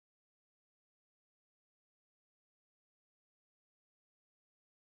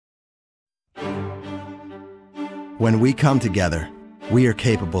When we come together, we are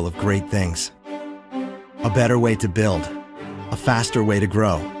capable of great things. A better way to build, a faster way to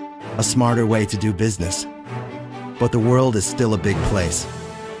grow, a smarter way to do business. But the world is still a big place.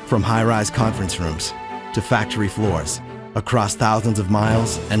 From high-rise conference rooms to factory floors, across thousands of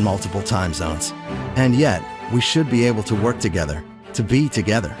miles and multiple time zones. And yet, we should be able to work together, to be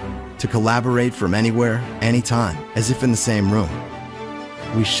together, to collaborate from anywhere, anytime, as if in the same room.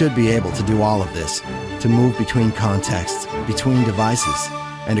 We should be able to do all of this, to move between contexts, between devices,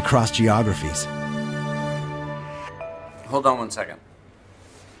 and across geographies. Hold on 1 second.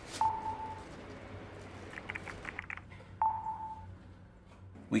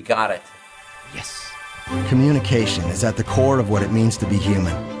 We got it. Yes. Communication is at the core of what it means to be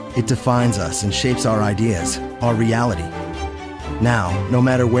human. It defines us and shapes our ideas, our reality. Now, no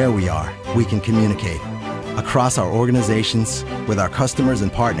matter where we are, we can communicate. Across our organizations, with our customers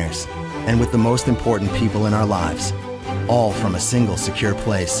and partners, and with the most important people in our lives. All from a single secure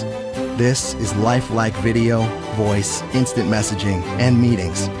place. This is lifelike video, voice, instant messaging, and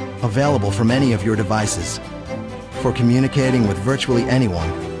meetings, available from any of your devices. For communicating with virtually anyone,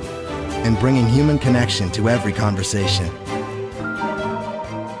 and bringing human connection to every conversation.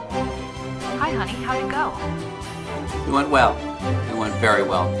 Hi, honey. How'd it go? It went well. It went very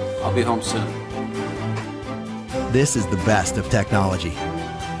well. I'll be home soon. This is the best of technology,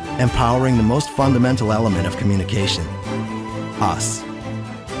 empowering the most fundamental element of communication, us.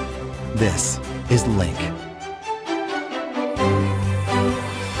 This is Lync.